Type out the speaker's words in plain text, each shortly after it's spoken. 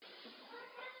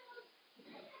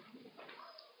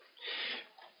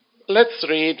Let's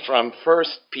read from 1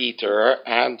 Peter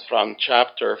and from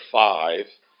chapter 5.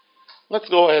 Let's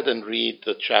go ahead and read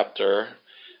the chapter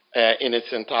in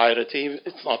its entirety.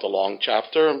 It's not a long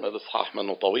chapter, but it's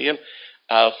منه طويل.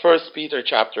 1 Peter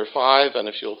chapter 5, and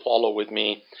if you'll follow with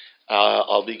me,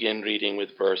 I'll begin reading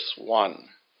with verse 1.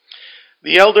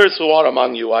 The elders who are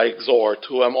among you I exhort,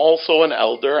 who am also an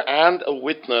elder and a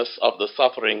witness of the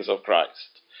sufferings of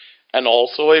Christ, and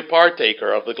also a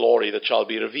partaker of the glory that shall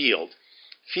be revealed.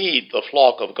 Feed the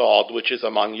flock of God which is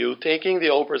among you, taking the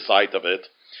oversight of it,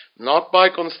 not by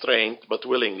constraint, but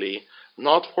willingly,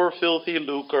 not for filthy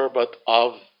lucre, but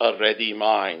of a ready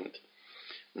mind.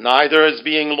 Neither as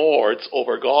being lords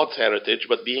over God's heritage,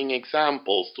 but being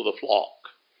examples to the flock.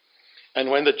 And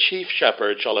when the chief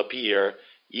shepherd shall appear,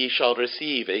 ye shall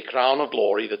receive a crown of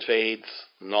glory that fades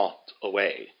not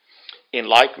away. In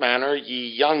like manner, ye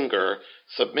younger,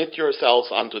 submit yourselves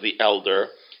unto the elder.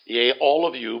 Yea, all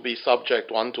of you be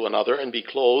subject one to another, and be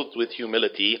clothed with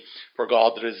humility, for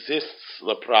God resists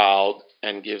the proud,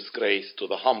 and gives grace to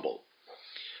the humble.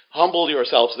 Humble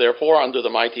yourselves, therefore, under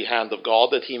the mighty hand of God,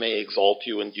 that he may exalt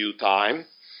you in due time,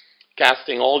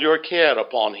 casting all your care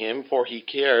upon him, for he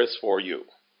cares for you.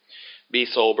 Be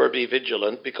sober, be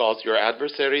vigilant, because your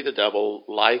adversary the devil,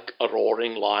 like a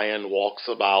roaring lion, walks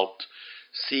about,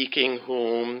 seeking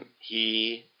whom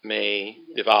he may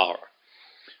devour.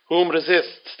 Whom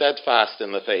resist steadfast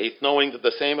in the faith, knowing that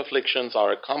the same afflictions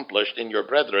are accomplished in your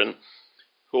brethren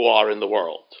who are in the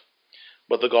world.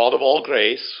 But the God of all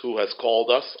grace, who has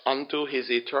called us unto his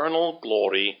eternal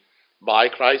glory by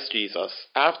Christ Jesus,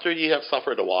 after ye have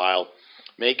suffered a while,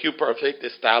 make you perfect,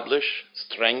 establish,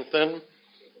 strengthen,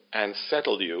 and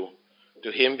settle you.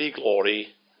 To him be glory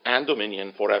and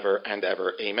dominion forever and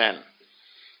ever. Amen.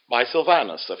 By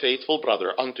Silvanus, a faithful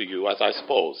brother unto you, as I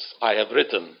suppose, I have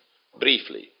written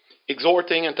briefly,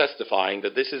 exhorting and testifying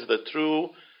that this is the true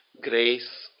grace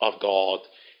of God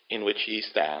in which ye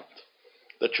stand.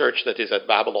 The church that is at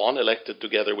Babylon, elected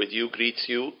together with you, greets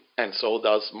you, and so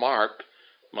does Mark,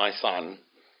 my son.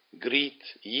 Greet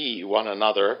ye one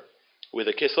another with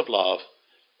a kiss of love.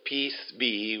 Peace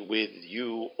be with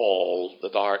you all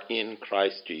that are in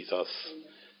Christ Jesus.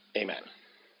 Amen.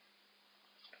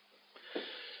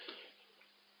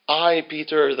 I,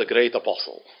 Peter, the great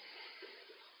apostle.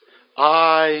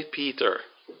 I, Peter,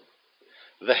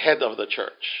 the head of the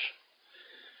church.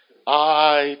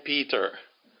 I, Peter,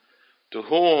 to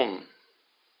whom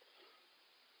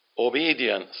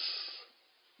obedience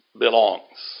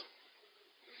belongs.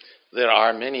 There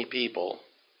are many people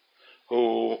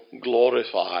who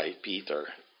glorify Peter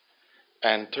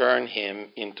and turn him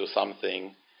into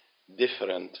something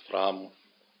different from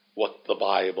what the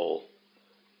Bible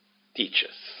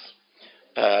teaches.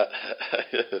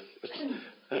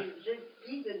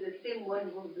 Peter, the same one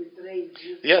who betrayed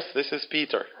Jesus? Yes, this is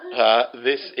Peter.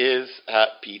 This is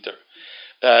Peter.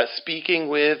 Speaking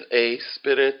with a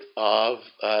spirit of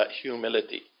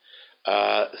humility.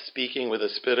 Speaking with a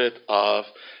spirit of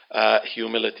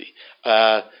humility.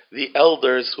 The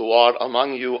elders who are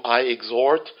among you I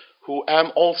exhort, who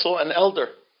am also an elder.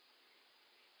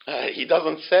 He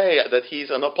doesn't say that he's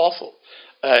an apostle.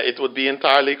 It would be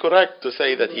entirely correct to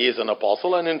say that he is an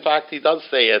apostle, and in fact he does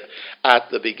say it at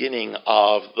the beginning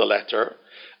of the letter.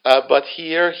 But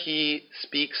here he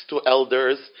speaks to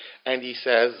elders, and he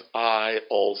says, I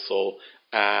also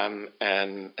am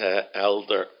an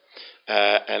elder.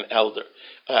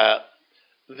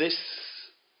 This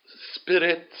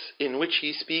spirit in which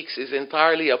he speaks is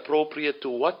entirely appropriate to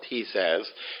what he says,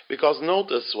 because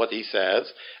notice what he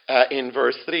says in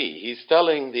verse 3. He's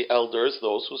telling the elders,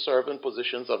 those who serve in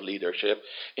positions of leadership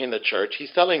in the church,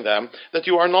 he's telling them that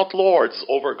you are not lords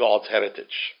over God's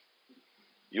heritage.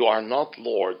 You are not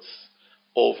lords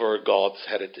over God's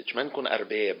heritage. من كن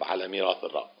أرباب على ميراث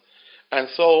الرب. And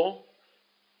so,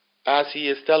 as he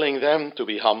is telling them to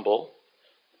be humble,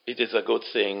 it is a good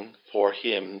thing for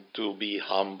him to be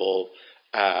humble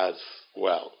as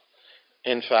well.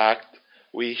 In fact,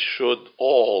 we should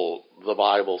all, the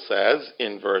Bible says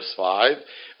in verse 5,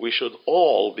 we should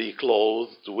all be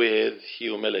clothed with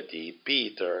humility.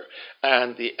 Peter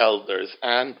and the elders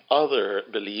and other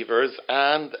believers,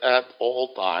 and at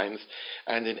all times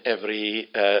and in every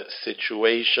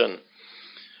situation.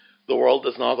 The world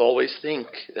does not always think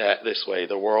this way.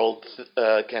 The world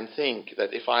can think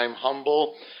that if I'm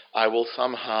humble, I will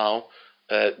somehow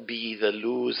be the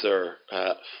loser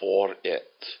for it.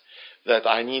 That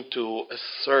I need to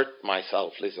assert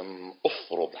myself. لازم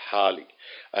أفرض حالي.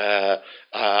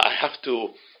 I have to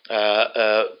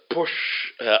push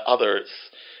others.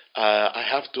 I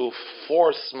have to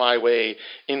force my way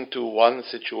into one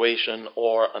situation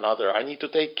or another. I need to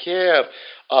take care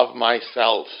of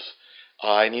myself.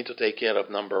 I need to take care of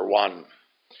number one.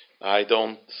 I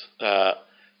don't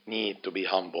need to be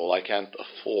humble. I can't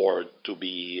afford to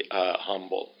be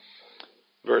humble.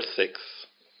 Verse 6,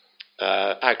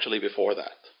 actually before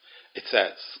that, it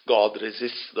says, God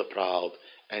resists the proud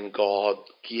and God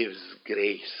gives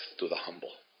grace to the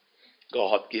humble.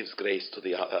 God gives grace to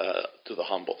the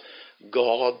humble.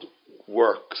 God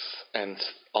works and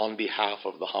on behalf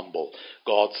of the humble.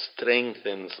 God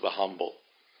strengthens the humble.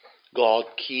 God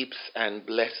keeps and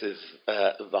blesses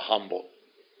the humble.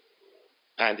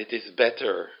 And it is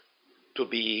better to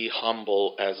be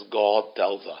humble as God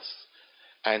tells us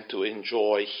and to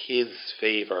enjoy His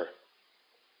favor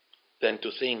than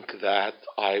to think that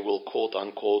I will quote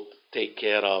unquote take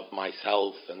care of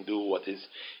myself and do what is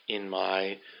in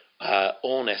my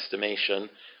own estimation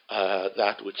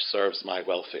that which serves my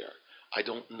welfare. I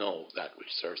don't know that which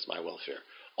serves my welfare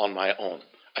on my own.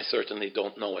 I certainly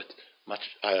don't know it much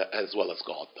as well as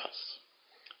God does.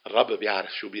 الرب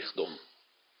بيعرف شو بيخدم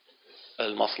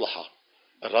المصلحة.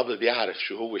 الرب بيعرف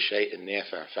شو هو الشيء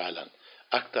النافع فعلا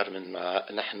أكثر من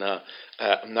ما نحن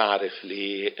نعرف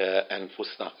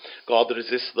لأنفسنا. God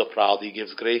resists the proud. He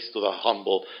gives grace to the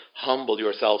humble. Humble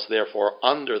yourselves therefore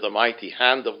under the mighty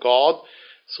hand of God,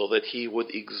 so that He would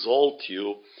exalt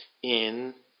you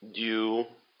in due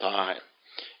time.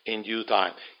 In due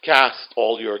time. Cast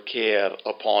all your care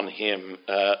upon Him,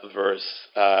 verse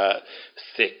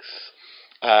 6.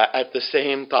 At the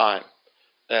same time,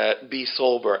 be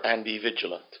sober and be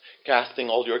vigilant. Casting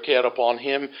all your care upon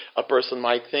Him, a person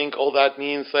might think, oh, that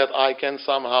means that I can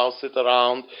somehow sit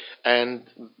around and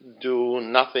do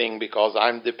nothing because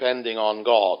I'm depending on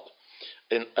God.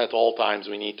 At all times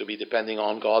we need to be depending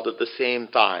on God. At the same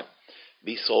time,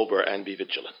 be sober and be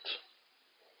vigilant.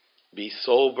 Be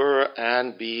sober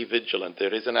and be vigilant.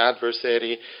 There is an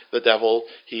adversary, the devil.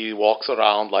 He walks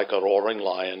around like a roaring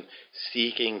lion,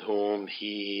 seeking whom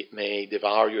he may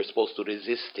devour. You're supposed to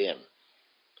resist him,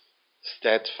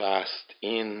 steadfast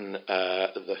in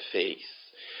the faith.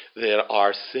 There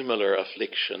are similar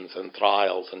afflictions and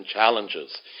trials and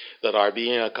challenges that are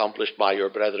being accomplished by your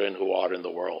brethren who are in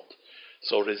the world.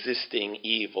 So resisting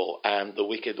evil and the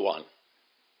wicked one,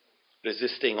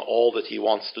 resisting all that he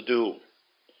wants to do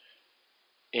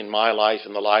in my life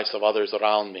and the lives of others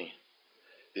around me.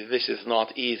 This is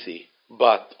not easy,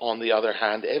 but on the other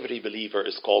hand, every believer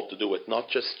is called to do it, not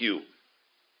just you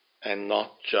and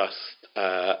not just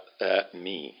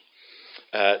me.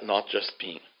 Not just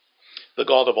me. The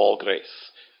God of all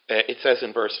grace. It says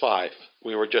in verse 5,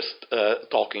 we were just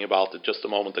talking about it just a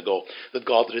moment ago, that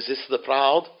God resists the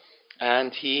proud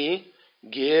and He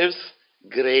gives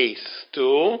grace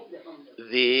to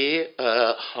the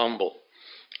humble.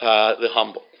 The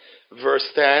humble. Verse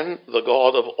 10, the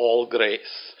God of all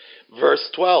grace. Verse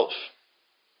 12,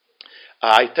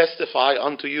 I testify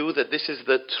unto you that this is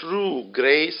the true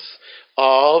grace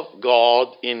of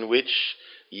God in which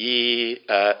ye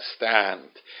stand.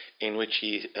 In which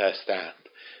ye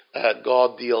stand.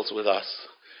 God deals with us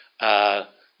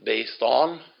based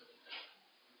on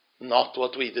not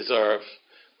what we deserve,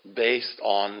 based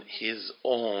on His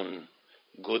own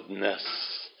goodness.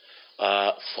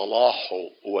 صلاحه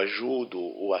وجوده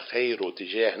وخيره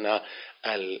تجاهنا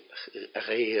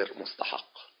الغير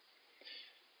مستحق.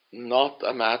 Not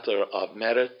a matter of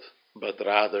merit, but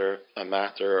rather a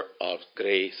matter of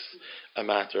grace, a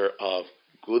matter of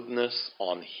goodness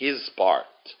on His part,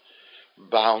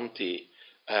 bounty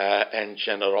and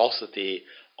generosity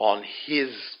on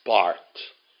His part,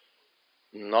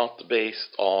 not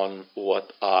based on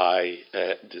what I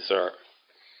deserve.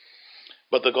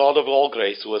 But the God of all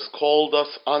grace, who has called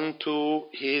us unto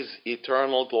His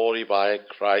eternal glory by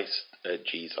Christ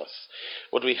Jesus.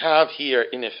 What we have here,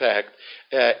 in effect,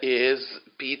 is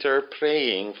Peter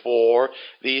praying for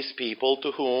these people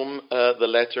to whom the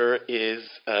letter is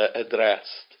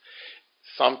addressed.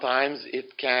 Sometimes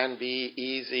it can be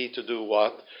easy to do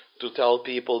what? To tell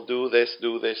people, do this,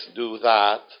 do this, do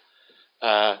that.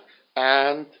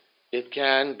 And it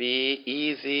can be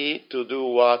easy to do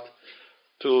what?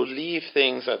 To leave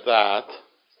things at that.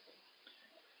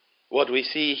 What we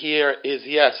see here is,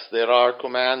 yes, there are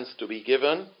commands to be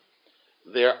given,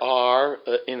 there are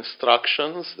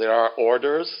instructions, there are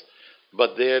orders,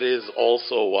 but there is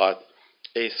also what?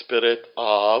 A spirit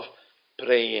of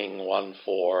praying one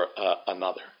for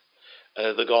another.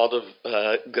 The God of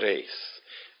grace.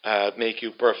 Make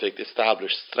you perfect,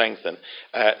 establish, strengthen,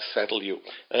 settle you,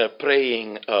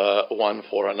 praying one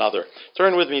for another.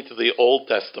 Turn with me to the Old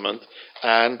Testament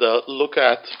and look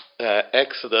at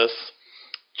Exodus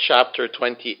chapter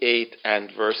 28 and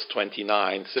verse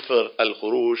 29. Sifr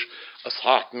al-Khuruj,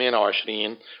 إصحاح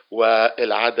 28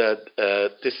 والعدد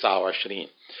 29.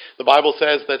 The Bible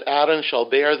says that Aaron shall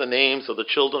bear the names of the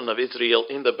children of Israel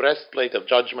in the breastplate of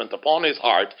judgment upon his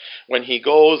heart when he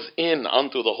goes in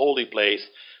unto the holy place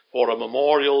for a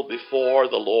memorial before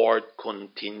the Lord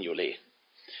continually.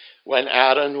 When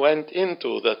Aaron went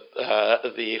into the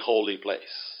holy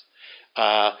place,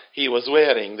 he was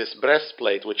wearing this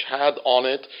breastplate which had on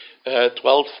it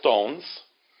 12 stones,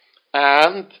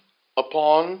 and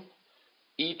upon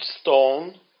each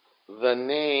stone the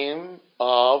name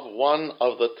of one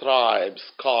of the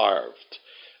tribes carved.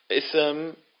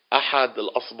 اسم أحد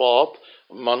الأسباط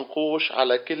منقوش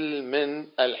على كل من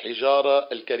الحجارة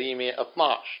الكريمة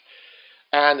 12.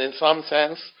 And in some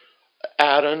sense,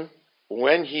 Aaron,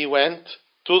 when he went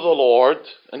to the Lord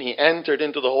and he entered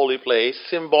into the holy place,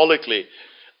 symbolically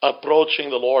approaching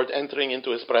the Lord, entering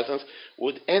into his presence,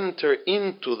 would enter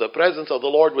into the presence of the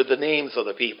Lord with the names of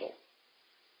the people.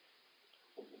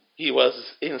 He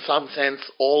was, in some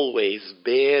sense, always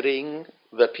bearing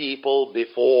the people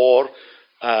before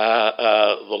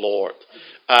the Lord.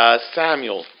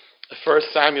 Samuel, 1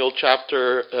 Samuel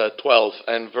chapter 12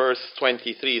 and verse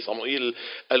 23. صموئيل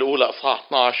الأولى أصحاح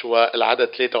 12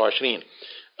 والعدد 23.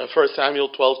 1 Samuel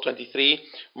 12:23.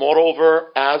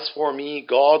 Moreover, as for me,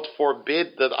 God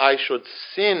forbid that I should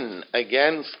sin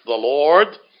against the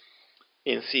Lord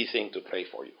in ceasing to pray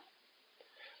for you.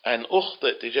 أن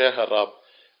أخطئ تجاه الرب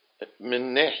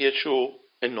من ناحية شو؟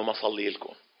 إنه ما صلي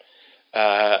لكم.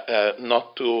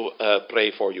 Not to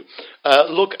pray for you.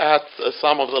 Look at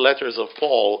some of the letters of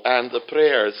Paul and the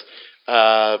prayers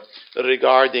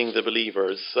regarding the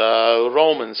believers.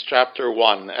 Romans chapter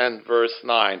 1 and verse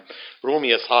 9.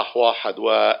 رومية إصحاح 1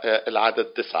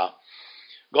 والعدد 9.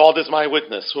 God is my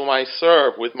witness, whom I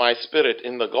serve with my spirit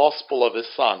in the gospel of his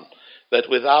Son, that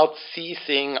without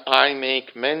ceasing I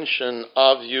make mention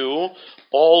of you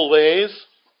always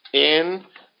in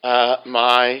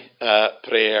my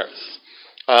prayers.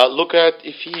 Look at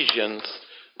Ephesians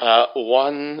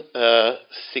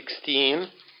 1:16.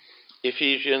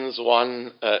 Ephesians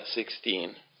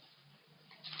 1:16.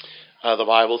 The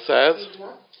Bible says,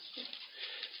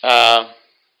 I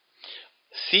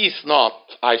cease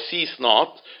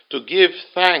not to give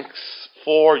thanks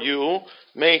for you,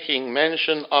 making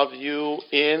mention of you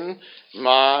in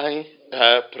my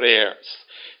prayers.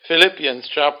 Philippians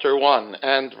chapter 1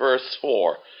 and verse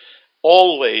 4.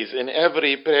 Always in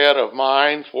every prayer of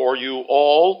mine for you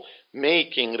all,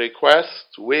 making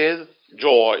request with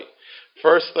joy.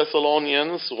 1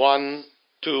 Thessalonians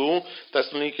 1:2.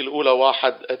 Thessaloniki الأولى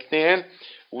 1:2.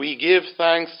 We give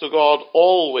thanks to God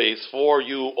always for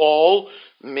you all,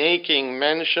 making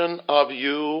mention of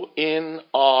you in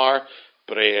our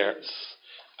prayers.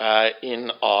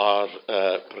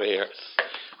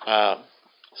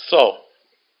 So,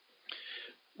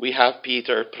 we have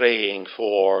Peter praying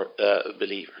for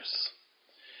believers.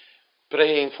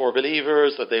 Praying for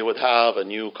believers that they would have a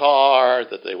new car,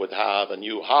 that they would have a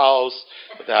new house,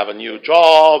 that they have a new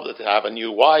job, that they have a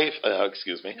new wife.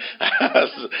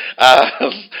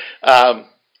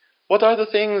 What are the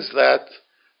things that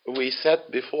we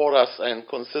set before us and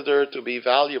consider to be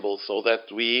valuable so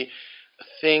that we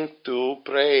think to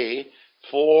pray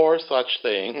for such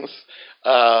things,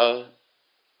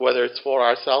 whether it's for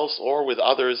ourselves or with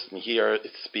others? And here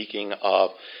it's speaking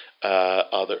of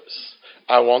others.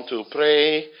 I want to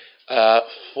pray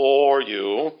for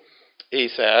you, he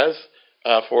says,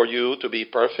 for you to be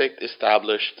perfect,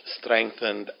 established,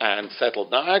 strengthened, and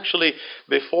settled. Now, actually,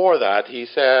 before that, he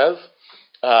says,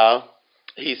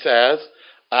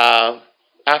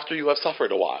 after you have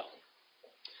suffered a while.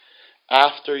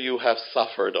 After you have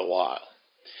suffered a while.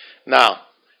 Now,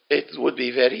 it would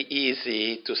be very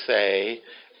easy to say,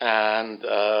 and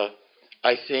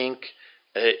I think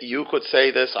you could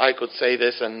say this, I could say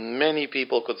this, and many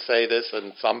people could say this,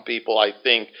 and some people, I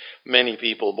think, many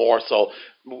people more so.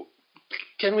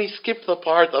 Can we skip the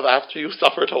part of after you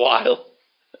suffered a while?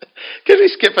 Can we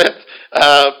skip it?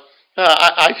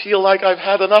 I feel like I've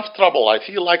had enough trouble. I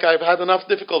feel like I've had enough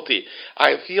difficulty.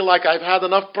 I feel like I've had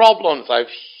enough problems. I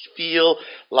feel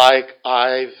like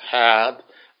I've had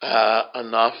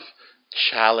enough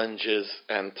challenges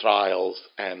and trials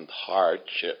and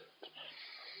hardship.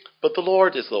 But the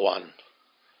Lord is the one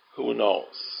who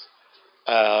knows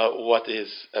what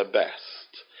is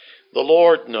best. The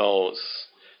Lord knows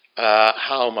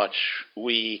how much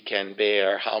we can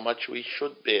bear, how much we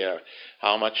should bear,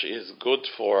 how much is good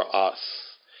for us,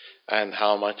 and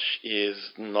how much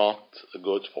is not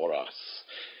good for us.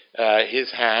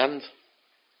 His hand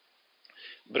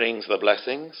brings the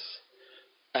blessings.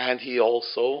 And he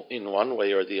also, in one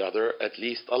way or the other, at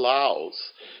least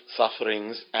allows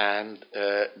sufferings and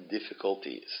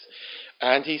difficulties.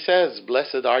 And he says,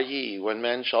 "Blessed are ye when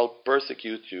men shall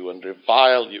persecute you and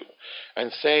revile you,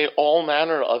 and say all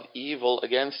manner of evil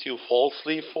against you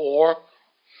falsely for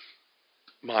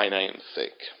my name's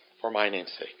sake." For my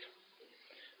name's sake.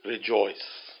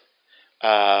 Rejoice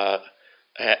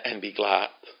and be glad,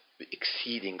 be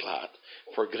exceeding glad.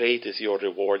 For great is your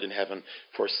reward in heaven.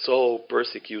 For so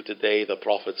persecuted they the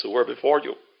prophets who were before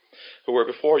you.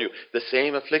 The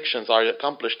same afflictions are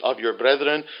accomplished of your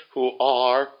brethren who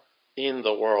are in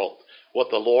the world. What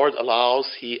the Lord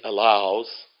allows, he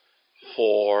allows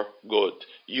for good.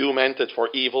 You meant it for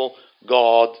evil.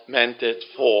 God meant it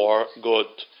for good.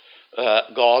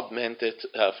 God meant it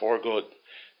for good.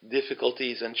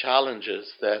 Difficulties and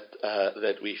challenges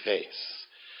that we face,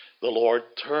 the Lord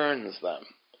turns them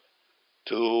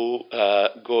to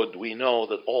good. We know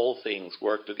that all things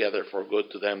work together for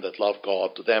good to them that love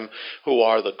God, to them who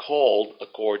are the called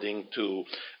according to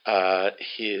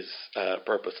his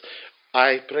purpose.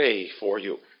 I pray for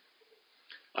you.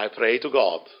 I pray to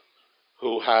God,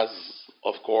 who has,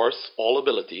 of course, all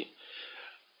ability,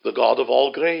 the God of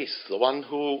all grace, the one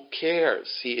who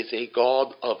cares. He is a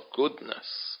God of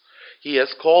goodness. He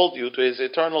has called you to his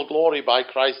eternal glory by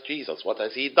Christ Jesus. What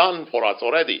has he done for us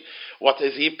already? What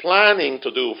is he planning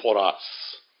to do for us?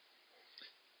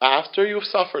 After you've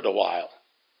suffered a while,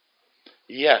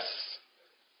 yes,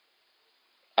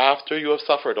 after you have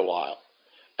suffered a while,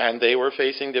 and they were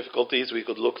facing difficulties, we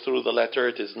could look through the letter.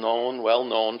 It is known, well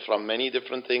known from many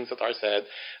different things that are said,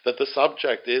 that the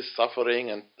subject is suffering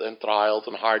and trials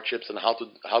and hardships and how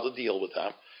to deal with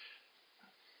them.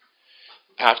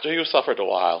 After you suffered a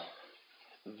while,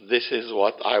 this is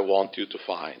what I want you to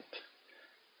find.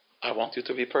 I want you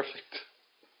to be perfect.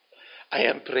 I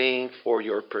am praying for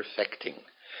your perfecting.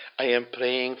 I am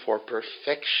praying for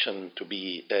perfection to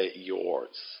be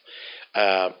yours.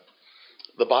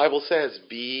 The Bible says,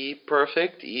 "Be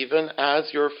perfect, even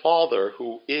as your Father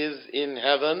who is in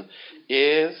heaven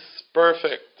is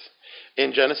perfect."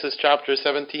 In Genesis chapter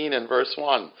 17 and verse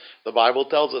 1, the Bible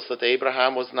tells us that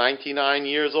Abraham was 99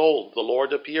 years old. The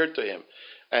Lord appeared to him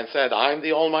and said, "I'm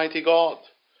the Almighty God.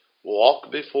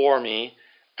 Walk before me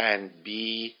and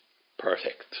be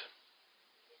perfect."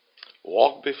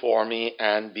 Walk before me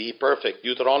and be perfect.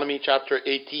 Deuteronomy chapter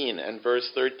 18 and verse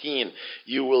 13.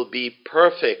 You will be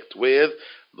perfect with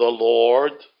the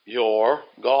Lord your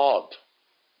God.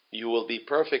 You will be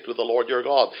perfect with the Lord your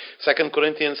God. 2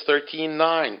 Corinthians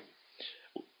 13:9.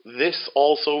 This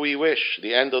also we wish,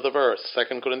 the end of the verse,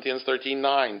 2 Corinthians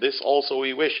 13:9. This also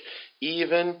we wish,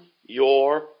 even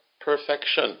your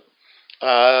perfection.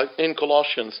 In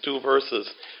Colossians, 2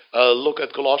 verses. Look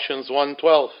at Colossians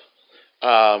 1:12.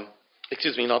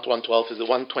 Excuse me, not 1:12, is it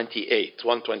 1:28?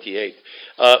 1:28.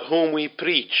 Whom we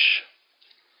preach,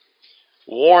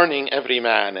 warning every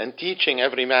man and teaching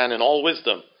every man in all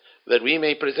wisdom, that we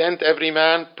may present every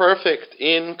man perfect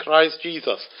in Christ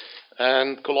Jesus.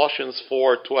 And Colossians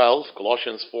 4:12.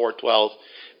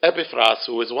 Epaphras,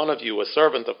 who is one of you, a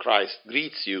servant of Christ,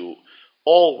 greets you,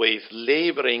 always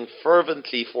laboring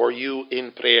fervently for you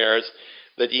in prayers,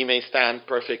 that ye may stand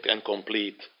perfect and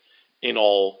complete in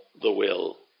all the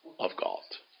will of God.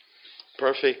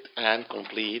 Perfect and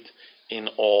complete in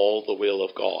all the will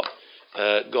of God.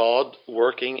 God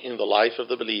working in the life of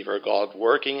the believer, God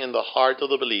working in the heart of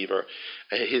the believer.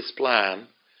 His plan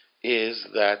is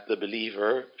that the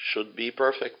believer should be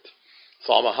perfect.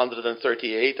 Psalm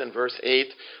 138 and verse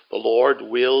 8, the Lord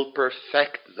will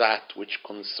perfect that which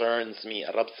concerns me.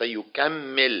 الرب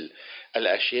سيكمل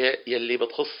الأشياء يلي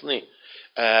بتخصني.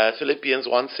 Philippians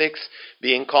 1:6,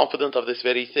 being confident of this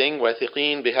very thing,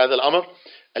 واثقين بهذا الأمر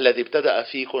الذي ابتدأ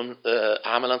فيكم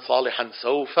عملا صالحا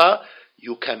سوف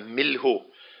يكمله.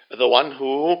 The one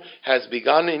who has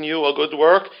begun in you a good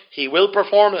work, he will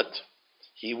perform it.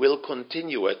 He will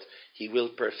continue it. He will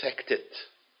perfect it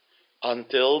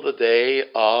until the day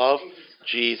of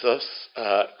Jesus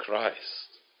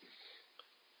Christ.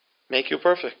 Make you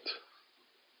perfect.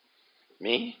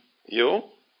 Me? You?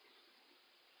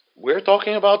 We're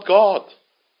talking about God.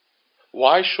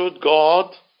 Why should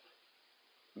God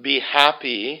be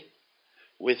happy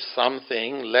with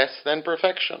something less than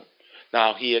perfection?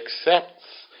 Now, he accepts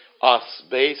us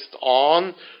based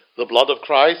on the blood of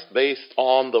Christ, based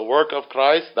on the work of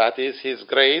Christ. That is his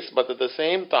grace. But at the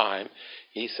same time,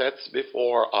 he sets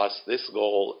before us this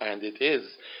goal, and it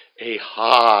is a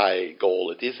high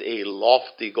goal. It is a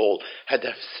lofty goal.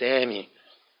 هدف سامي.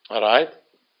 All right?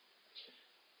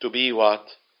 To be what?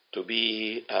 To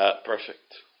be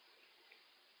perfect.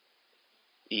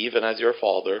 even as your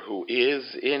Father who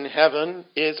is in heaven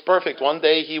is perfect. One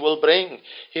day he will bring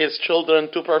his children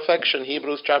to perfection.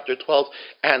 Hebrews chapter 12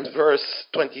 and verse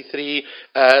 23,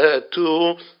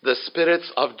 to the spirits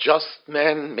of just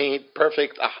men made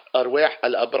perfect, أرواح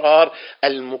الأبرار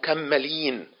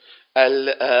المكملين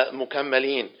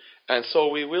المكملين. And so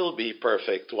we will be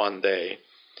perfect one day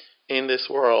in this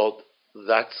world.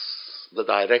 That's the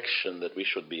direction that we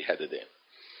should be headed in.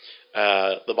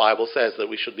 The Bible says that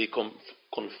we should be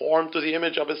conformed to the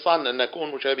image of His Son, أن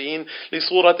نكون مشابهين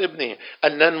لصورة ابنه،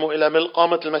 أن ننمو إلى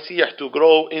ملقامة المسيح, to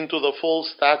grow into the full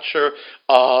stature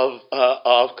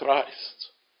of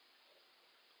Christ.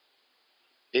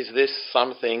 Is this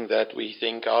something that we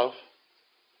think of?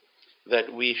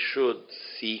 That we should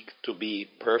seek to be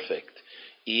perfect,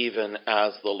 even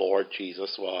as the Lord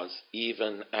Jesus was,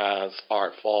 even as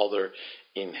our Father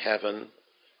in heaven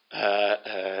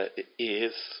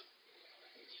is.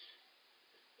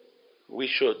 We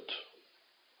should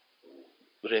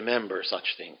remember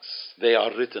such things. They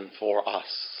are written for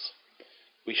us.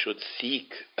 We should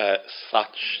seek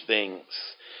such things.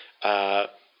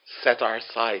 Set our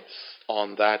sights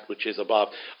on that which is above.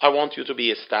 I want you to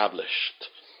be established.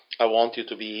 I want you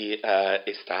to be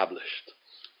established.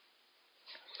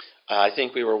 I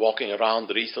think we were walking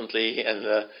around recently,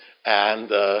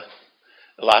 and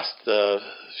last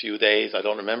few days, I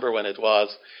don't remember when it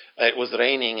was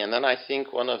raining, and then I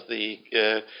think one of the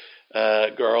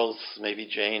girls, maybe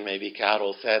Jane, maybe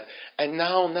Carol, said, and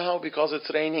now because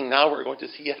it's raining, now we're going to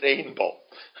see a rainbow.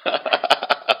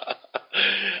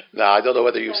 Now, I don't know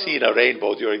whether you've seen a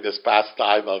rainbow during this past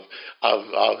time of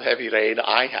heavy rain.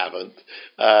 I haven't.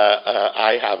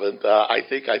 I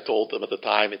think I told them at the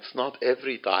time, it's not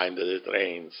every time that it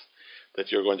rains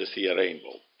that you're going to see a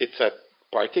rainbow. It's at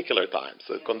particular times.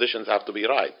 The conditions have to be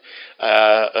right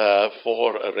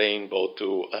for a rainbow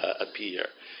to appear.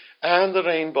 And the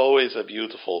rainbow is a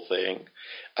beautiful thing,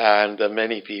 and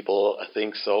many people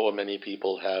think so, and many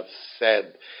people have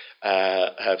said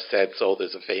so.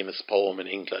 There's a famous poem in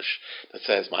English that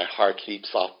says, "My heart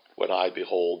leaps up when I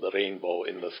behold the rainbow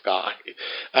in the sky."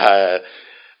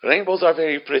 Rainbows are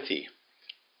very pretty.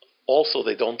 Also,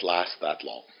 they don't last that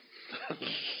long.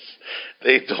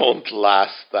 They don't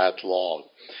last that long.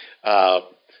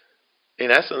 In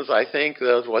essence, I think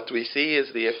that what we see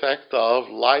is the effect of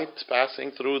light passing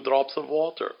through drops of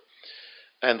water.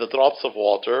 And the drops of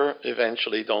water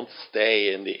eventually don't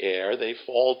stay in the air. They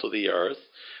fall to the earth.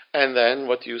 And then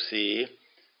what you see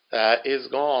is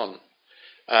gone.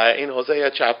 In Hosea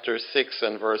chapter 6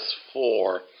 and verse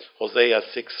 4, Hosea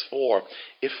 6:4,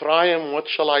 Ephraim, what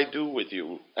shall I do with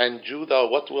you? And Judah,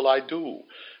 what will I do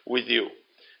with you?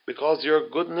 Because your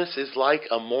goodness is like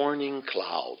a morning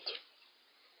cloud.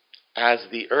 As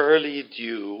the early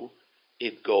dew,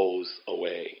 it goes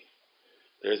away.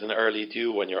 There's an early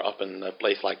dew when you're up in a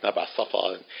place like Nabas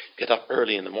Safa and get up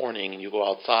early in the morning and you go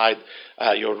outside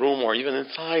your room or even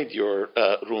inside your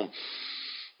room.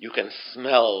 You can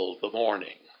smell the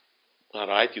morning. All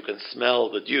right? You can smell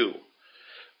the dew.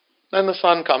 Then the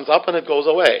sun comes up and it goes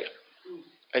away.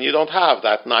 And you don't have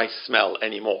that nice smell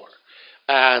anymore.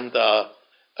 And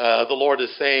the Lord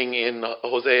is saying in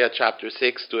Hosea chapter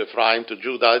 6 to Ephraim, to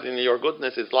Judah, your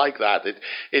goodness is like that.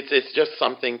 It's just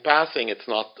something passing. It's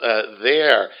not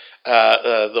there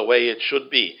the way it should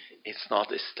be. It's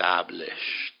not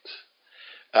established.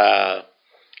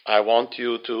 I want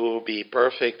you to be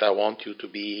perfect. I want you to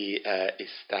be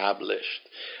established.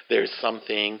 There's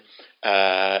something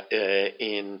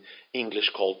in English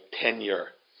called tenure.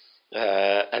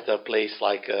 At a place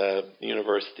like a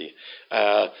university.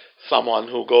 Someone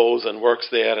who goes and works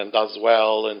there and does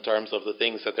well in terms of the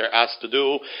things that they're asked to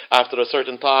do, after a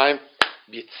certain time,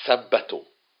 بيتثبتوا.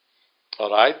 All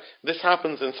right? This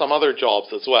happens in some other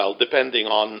jobs as well, depending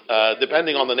on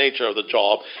the nature of the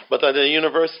job. But at a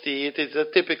university, it is a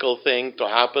typical thing to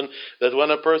happen that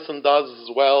when a person does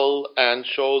well and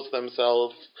shows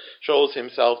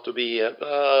himself to be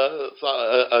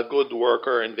a good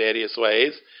worker in various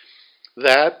ways,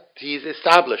 that he's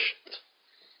established.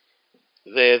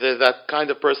 That kind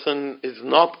of person is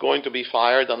not going to be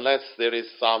fired unless there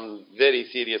is some very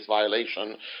serious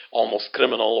violation, almost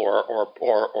criminal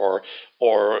or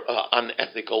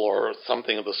unethical or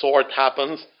something of the sort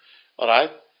happens. All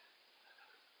right?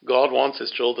 God wants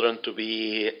His children to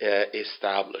be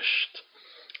established.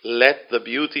 Let the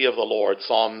beauty of the Lord,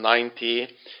 Psalm 90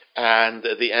 and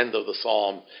the end of the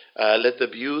Psalm, let the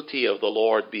beauty of the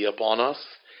Lord be upon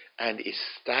us, and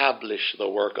establish the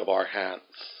work of our hands.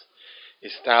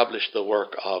 Establish the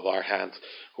work of our hands.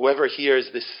 Whoever hears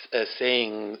this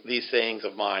these sayings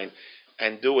of mine,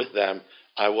 and doeth them,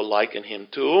 I will liken him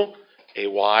to a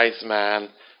wise man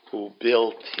who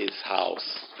built his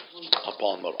house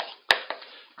upon the rock.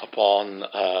 Upon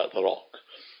the rock.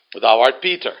 Thou art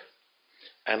Peter,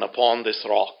 and upon this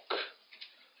rock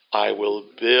I will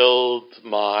build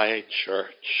my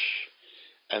church,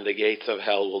 and the gates of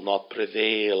hell will not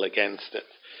prevail against it.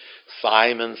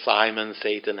 Simon, Simon,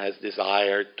 Satan has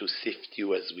desired to sift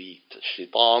you as wheat.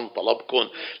 الشيطان طلبكم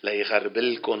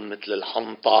ليغربلكم مثل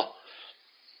الحنطة.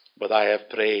 But I have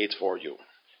prayed for you,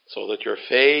 so that your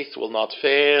faith will not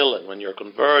fail, and when you're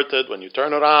converted, when you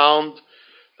turn around,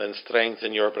 then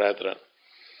strengthen your brethren.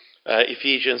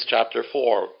 Ephesians chapter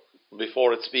 4,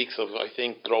 before it speaks of, I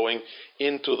think, growing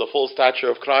into the full stature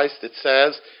of Christ, it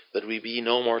says that we be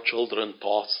no more children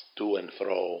tossed to and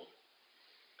fro.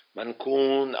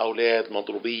 منكون أولاد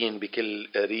مضروبين بكل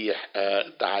ريح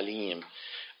تعليم.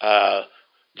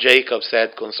 Jacob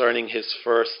said concerning his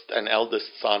first and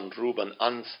eldest son, Reuben,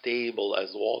 unstable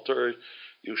as water,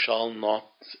 you shall not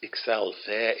excel.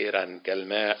 ثائرا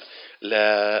كالماء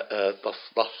لا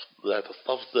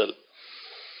تستفضل.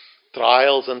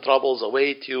 Trials and troubles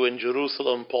await you in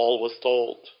Jerusalem, Paul was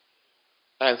told.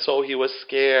 And so he was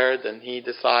scared, and he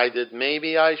decided,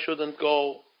 maybe I shouldn't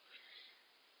go.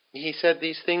 He said,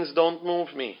 these things don't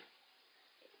move me.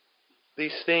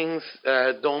 These things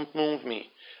don't move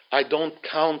me. I don't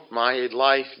count my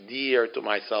life dear to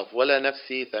myself. وَلَا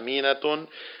نَفْسِي ثَمِينَةٌ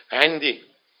عِنْدِي.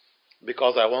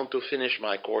 Because I want to finish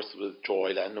my course with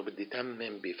joy. لأنه بدي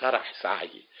تمم بفرح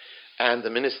سعي. And the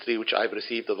ministry which I've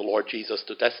received of the Lord Jesus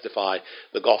to testify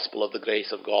the gospel of the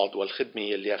grace of God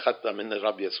والخدمة اللي أخذتها من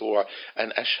الرب يسوع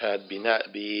أن أشهد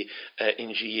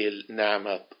بإنجيل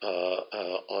نعمة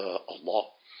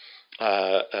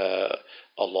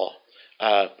Allah.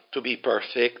 To be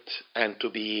perfect and to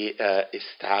be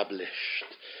established.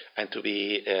 And to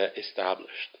be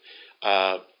established.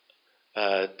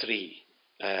 3.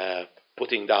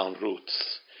 Putting down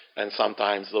roots. And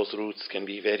sometimes those roots can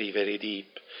be very, very deep.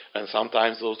 And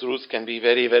sometimes those roots can be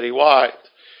very, very wide.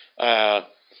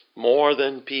 More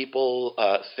than people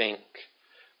think.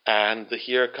 And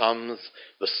here comes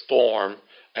the storm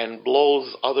and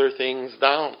blows other things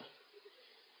down.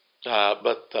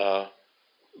 But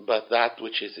that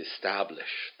which is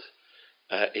established,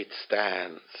 it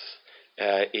stands,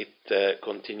 it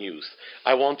continues.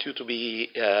 I want you to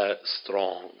be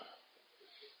strong.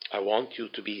 I want you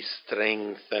to be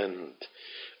strengthened.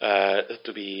 I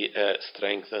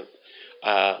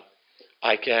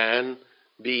can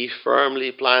be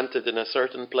firmly planted in a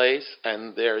certain place,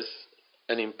 and there's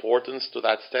an importance to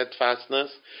that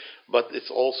steadfastness, but it's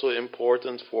also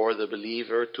important for the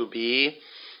believer to be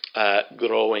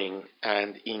growing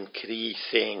and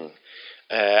increasing,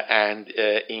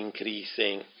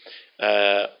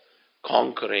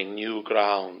 conquering new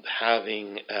ground,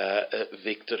 having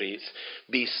victories.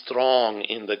 Be strong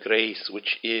in the grace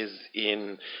which is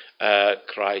in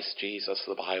Christ Jesus,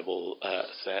 the Bible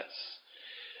says.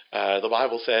 The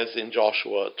Bible says in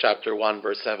Joshua chapter 1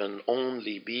 verse 7,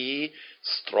 only be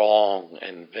strong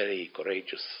and very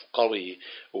courageous, قوي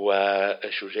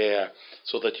وشجاع,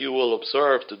 so that you will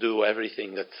observe to do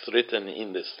everything that's written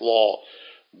in this law.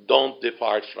 Don't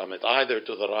depart from it, either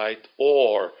to the right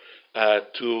or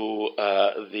to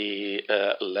the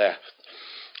left.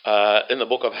 In the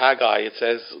book of Haggai, it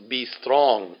says, be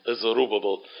strong,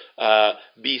 Zerubbabel.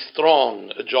 Be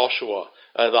strong, Joshua,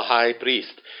 the high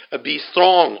priest. Be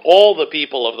strong, all the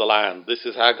people of the land. This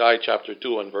is Haggai chapter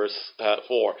 2 and verse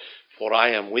 4. For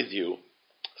I am with you,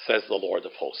 says the Lord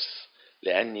of hosts.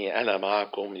 لأني أنا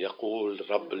معكم يقول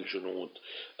رب الجنود.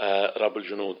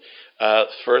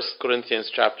 1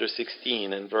 Corinthians chapter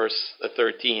 16 and verse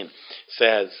 13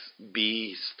 says,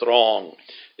 be strong.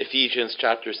 Ephesians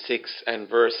chapter 6 and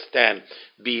verse 10,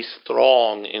 be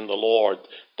strong in the Lord.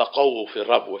 تقووا في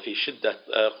الرب وفي شدة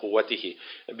قوته.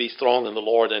 Be strong in the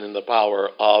Lord and in the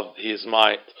power of his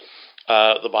might.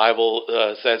 The Bible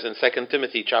says in 2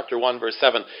 Timothy chapter 1 verse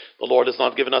 7, the Lord has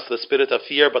not given us the spirit of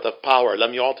fear but of power.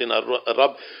 لم يعطنا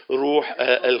الرب روح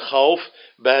الخوف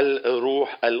بل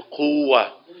روح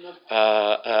القوة.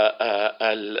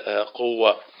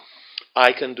 القوة.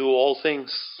 I can do all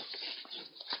things.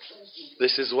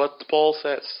 This is what Paul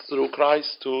says, through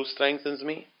Christ who strengthens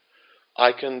me.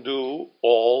 I can do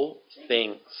all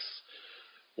things.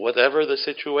 Whatever the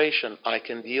situation, I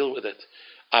can deal with it.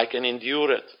 I can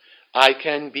endure it. I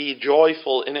can be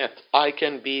joyful in it. I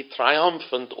can be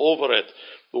triumphant over it.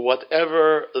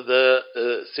 Whatever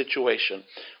the situation,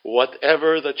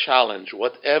 whatever the challenge,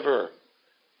 whatever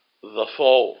the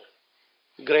foe,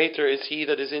 greater is he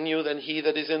that is in you than he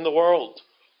that is in the world.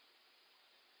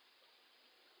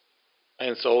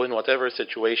 And so in whatever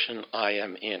situation I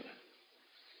am in,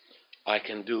 I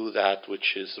can do that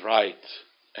which is right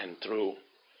and true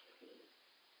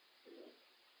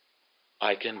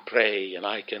I can pray and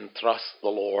I can trust the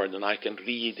Lord and I can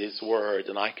read His Word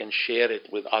and I can share it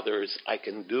with others. I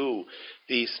can do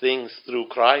these things through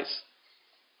Christ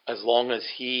as long as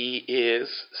He is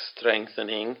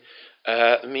strengthening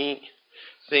me.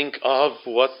 Think of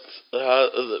what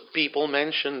the people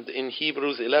mentioned in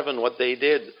Hebrews 11, what they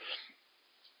did.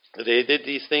 They did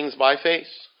these things by faith.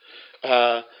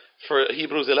 For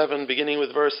Hebrews 11, beginning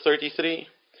with verse 33,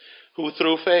 who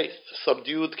through faith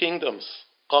subdued kingdoms,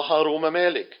 qaharu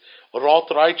mamalik,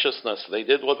 wrought righteousness. They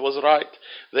did what was right.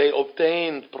 They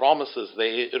obtained promises.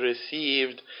 They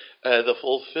received the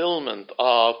fulfillment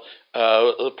of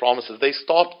the promises. They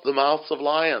stopped the mouths of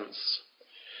lions,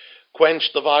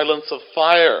 quenched the violence of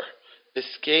fire,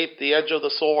 escaped the edge of the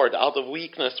sword, out of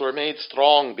weakness were made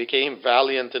strong, became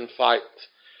valiant in fight,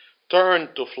 turned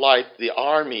to flight the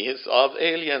armies of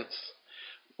aliens.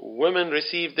 Women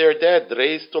received their dead,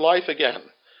 raised to life again.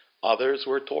 Others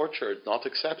were tortured, not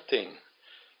accepting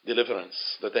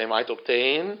deliverance, that they might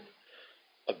obtain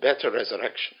a better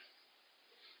resurrection.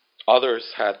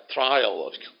 Others had trial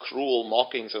of cruel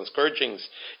mockings and scourgings,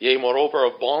 yea, moreover,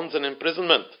 of bonds and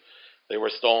imprisonment. They were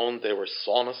stoned, they were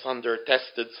sawn asunder,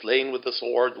 tested, slain with the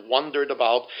sword, wandered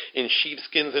about in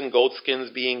sheepskins and goatskins,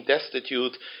 being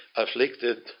destitute,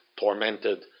 afflicted,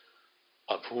 tormented,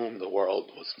 of whom the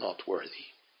world was not worthy.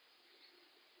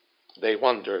 They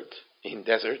wandered in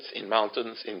deserts, in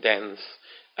mountains, in dens,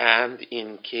 and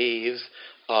in caves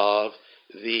of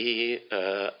the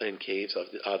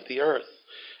earth.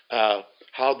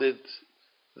 How did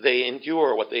they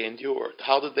endure what they endured?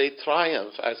 How did they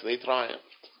triumph as they triumphed?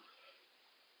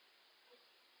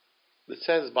 It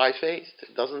says by faith.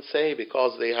 It doesn't say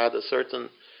because they had a certain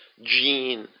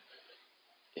gene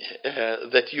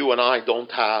that you and I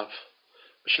don't have.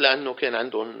 مش لأنه كان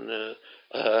عندهم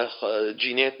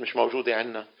جينات مش موجودة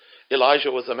عندنا.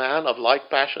 Elijah was a man of like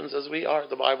passions as we are.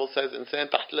 The Bible says إنسان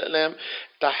تحت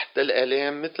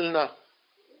الآلام مثلنا.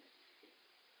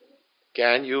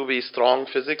 Can you be strong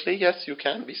physically? Yes, you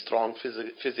can be strong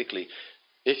physically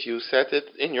if you set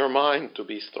it in your mind to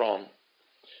be strong.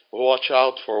 Watch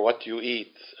out for what you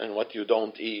eat and what you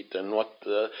don't eat, and what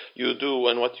you do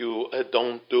and what you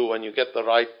don't do, and you get the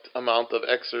right amount of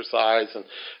exercise and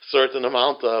certain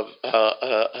amount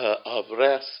of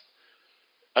rest.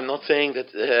 I'm not saying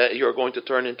that you're going to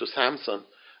turn into Samson,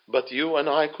 but you and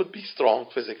I could be strong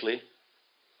physically.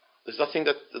 There's nothing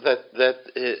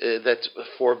that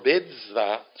forbids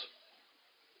that,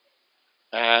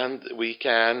 and we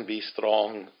can be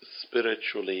strong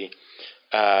spiritually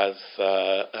as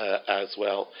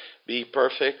well. Be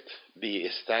perfect, be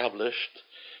established,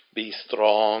 be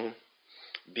strong,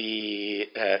 be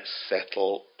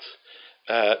settled.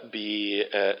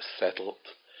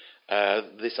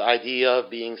 This idea of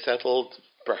being settled,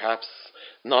 perhaps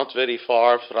not very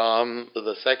far from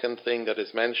the second thing that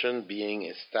is mentioned, being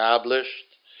established,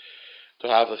 to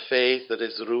have a faith that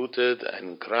is rooted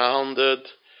and grounded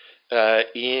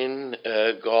in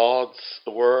God's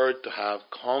Word, to have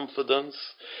confidence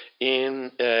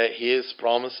in His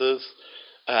promises,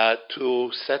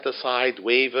 to set aside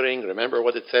wavering. Remember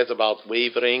what it says about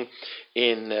wavering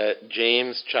in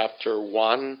James chapter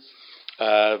 1,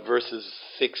 verses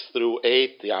 6 through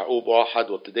 8. يعقوب 1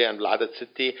 وابتداء بالعدد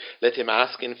 6. Let him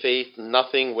ask in faith,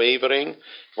 nothing wavering,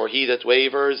 for he that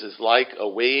wavers is like a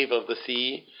wave of the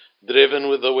sea, driven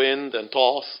with the wind and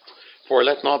tossed. For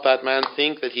let not that man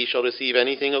think that he shall receive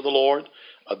anything of the Lord.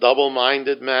 A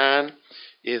double-minded man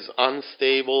is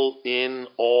unstable in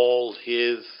all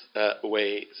his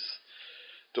ways.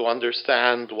 To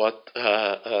understand what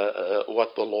the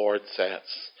Lord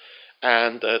says,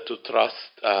 and to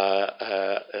trust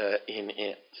in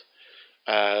it,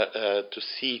 to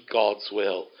seek God's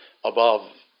will above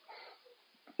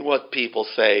what people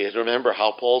say. Remember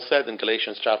how Paul said in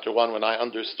Galatians chapter 1, when I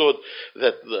understood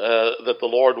that the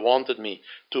Lord wanted me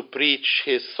to preach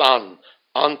His Son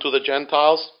unto the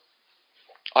Gentiles,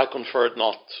 I conferred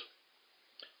not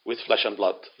with flesh and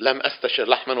blood. لم أستشر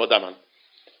لحما ودما.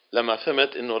 لما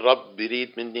فهمت إنه الرب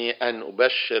بيريد مني أن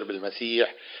أبشر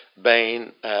بالمسيح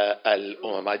بين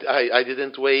الأمم. I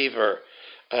didn't waver.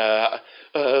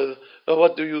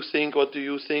 What do you think? What do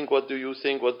you think? What do you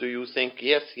think? What do you think?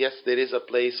 Yes, there is a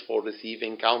place for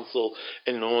receiving counsel.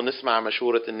 إنه نسمع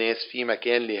مشورة الناس في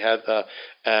مكان لهذا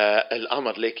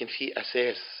الأمر. لكن في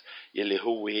أساس يلي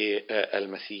هو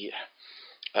المسيح.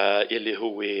 يلي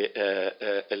هو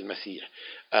المسيح.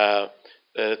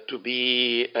 To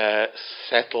be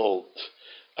settled.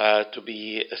 To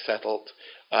be settled.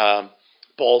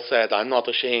 Paul said, I'm not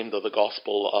ashamed of the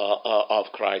gospel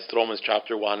of Christ, Romans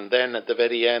chapter 1. Then at the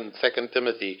very end, 2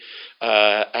 Timothy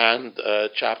and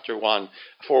chapter 1,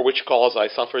 for which cause I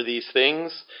suffer these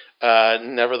things,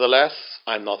 nevertheless,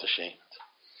 I'm not ashamed.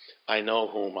 I know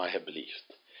whom I have believed.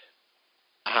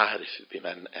 أعرف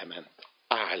بمن آمنت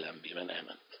أعلم بمن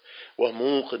آمنت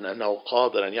وموقن أنه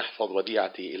قادر أن يحفظ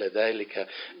وديعتي إلى ذلك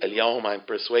اليوم. I'm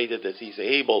persuaded that he's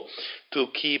able to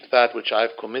keep that which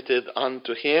I've committed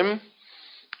unto him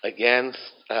against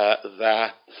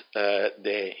that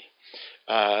day.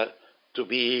 To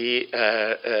be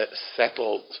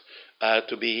settled.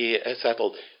 To be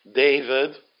settled.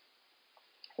 David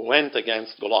went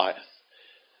against Goliath.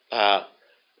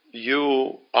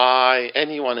 You, I,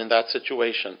 anyone in that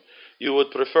situation, you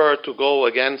would prefer to go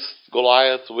against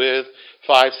Goliath with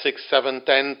 5, 6, 7,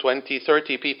 10, 20,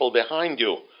 30 people behind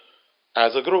you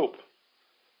as a group.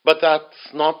 But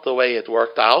that's not the way it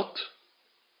worked out.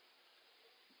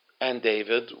 And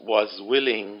David was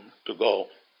willing to go.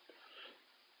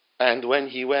 And when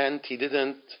he went, he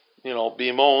didn't,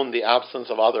 bemoan the absence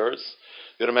of others.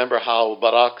 You remember how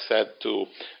Barak said to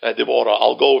Deborah,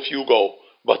 I'll go if you go,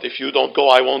 but if you don't go,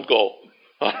 I won't go.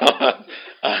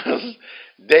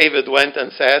 David went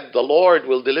and said, the Lord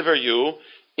will deliver you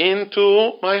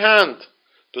into my hand.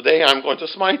 Today I'm going to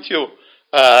smite you.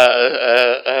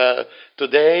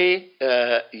 Today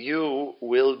you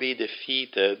will be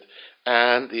defeated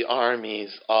and the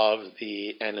armies of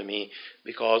the enemy,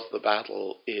 because the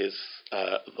battle is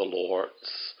the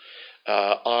Lord's.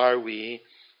 Are we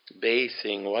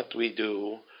basing what we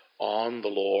do on the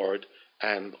Lord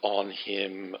and on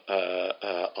Him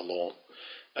alone?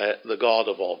 The God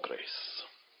of all grace.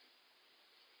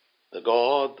 The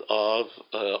God of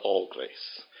all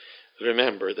grace.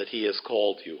 Remember that He has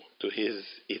called you to His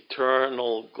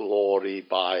eternal glory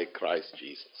by Christ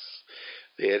Jesus.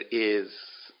 There is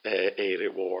a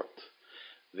reward.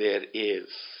 There is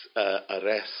a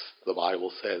rest, the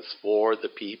Bible says, for the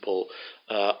people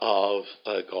of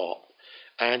God.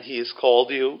 And He has called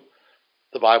you.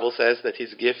 The Bible says that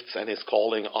His gifts and His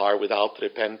calling are without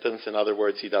repentance. In other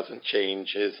words, He doesn't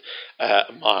change His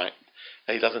mind.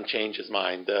 He doesn't change His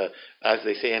mind. As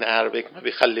they say in Arabic,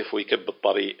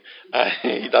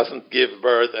 He doesn't give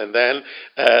birth and then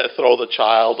throw the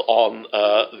child on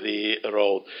the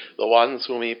road. The ones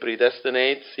whom He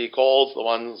predestinates, He calls. The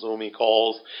ones whom He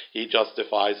calls, He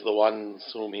justifies. The ones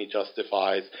whom He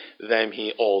justifies, them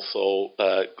He also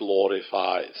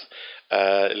glorifies.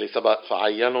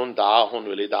 فعينهم دعاهم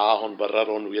ولدعاهم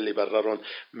بررهم ولي بررهم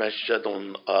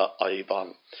مجدهم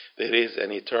أيضا. There is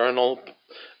an eternal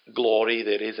glory,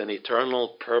 there is an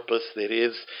eternal purpose, there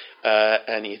is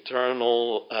an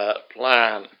eternal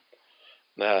plan,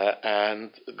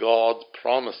 and God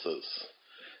promises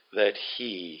that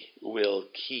He will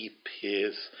keep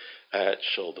His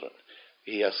children.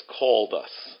 He has called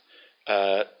us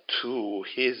to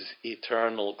His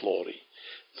eternal glory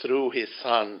through His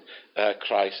Son,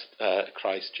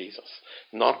 Christ Jesus,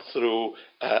 not through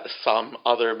some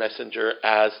other messenger.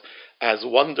 As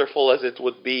wonderful as it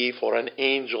would be for an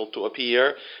angel to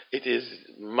appear, it is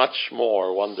much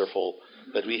more wonderful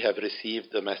that we have received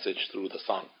the message through the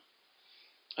Son.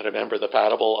 Remember the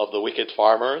parable of the wicked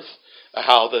farmers,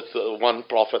 how that one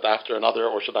prophet after another,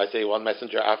 or should I say one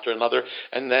messenger after another,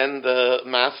 and then the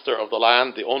master of the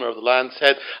land, the owner of the land,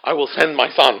 said, I will send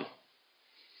my son.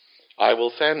 I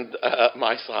will send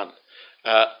my son,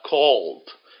 called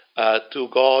to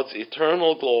God's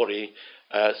eternal glory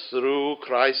through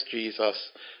Christ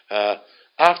Jesus.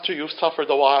 After you've suffered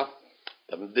a while,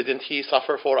 didn't He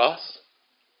suffer for us?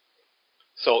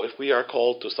 So if we are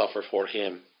called to suffer for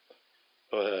Him,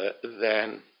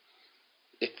 then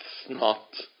it's not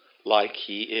like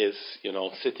He is,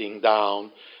 sitting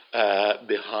down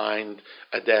behind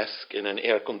a desk in an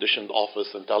air-conditioned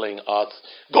office and telling us,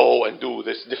 go and do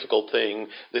this difficult thing,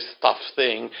 this tough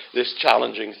thing, this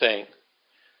challenging thing.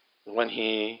 When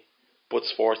He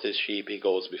puts forth His sheep, He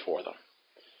goes before them.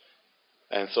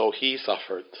 And so He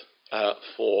suffered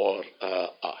for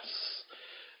us.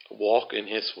 Walk in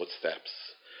His footsteps.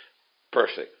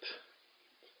 Perfect,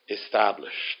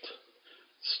 established,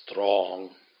 strong,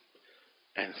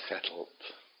 and settled.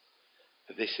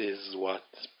 This is what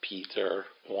Peter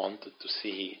wanted to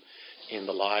see in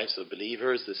the lives of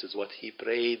believers. This is what he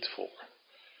prayed for.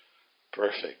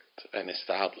 Perfect and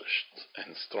established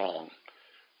and strong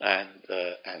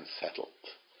and settled.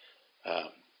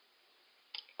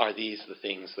 Are these the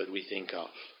things that we think of?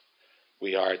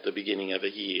 We are at the beginning of a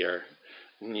year,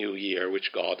 new year,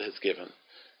 which God has given.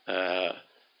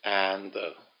 And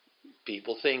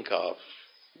people think of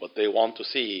what they want to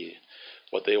see,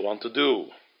 what they want to do.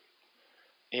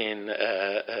 in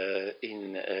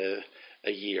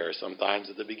a year, sometimes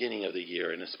at the beginning of the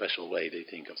year, in a special way, they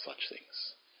think of such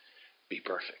things. Be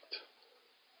perfect.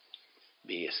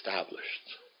 Be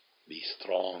established. Be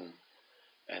strong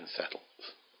and settled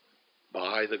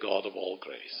by the God of all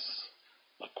grace,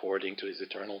 according to his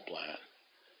eternal plan,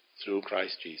 through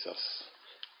Christ Jesus,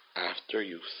 after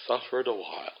you've suffered a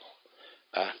while.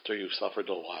 After you've suffered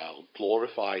a while,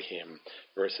 glorify him.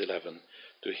 Verse 11,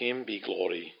 to him be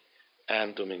glory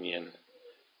and dominion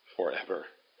forever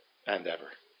and ever.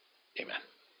 Amen.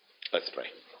 Let's pray.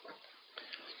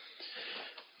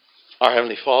 Our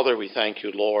Heavenly Father, we thank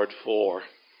you, Lord, for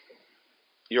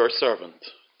your servant,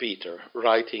 Peter,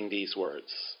 writing these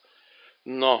words,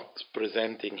 not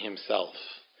presenting himself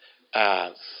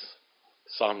as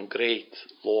some great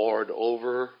Lord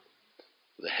over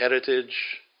the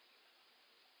heritage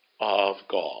of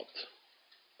God,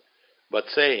 but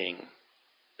saying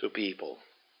to people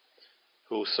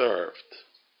who served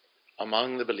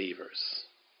among the believers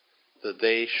that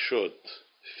they should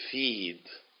feed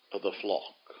the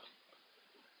flock,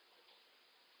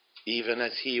 even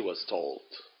as he was told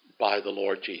by the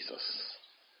Lord Jesus,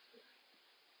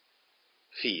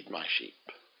 feed my sheep.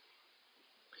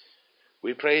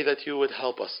 We pray that you would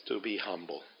help us to be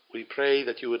humble. We pray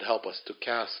that you would help us to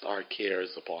cast our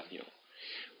cares upon you.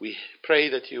 We pray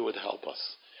that you would help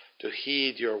us to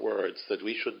heed your words, that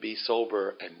we should be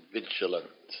sober and vigilant.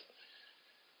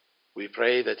 We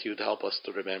pray that you'd help us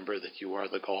to remember that you are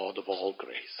the God of all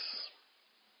grace,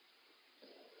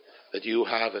 that you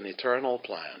have an eternal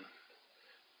plan,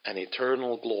 an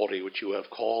eternal glory which you have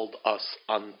called us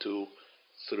unto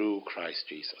through Christ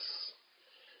Jesus,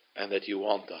 and that you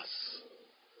want us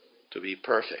to be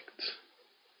perfect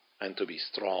and to be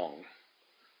strong,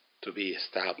 to be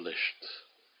established,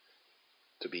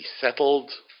 to be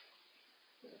settled.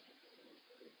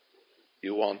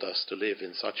 You want us to live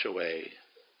in such a way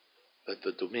that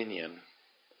the dominion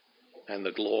and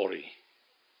the glory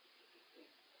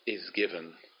is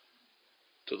given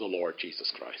to the Lord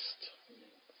Jesus Christ.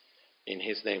 In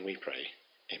his name we pray.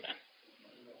 Amen.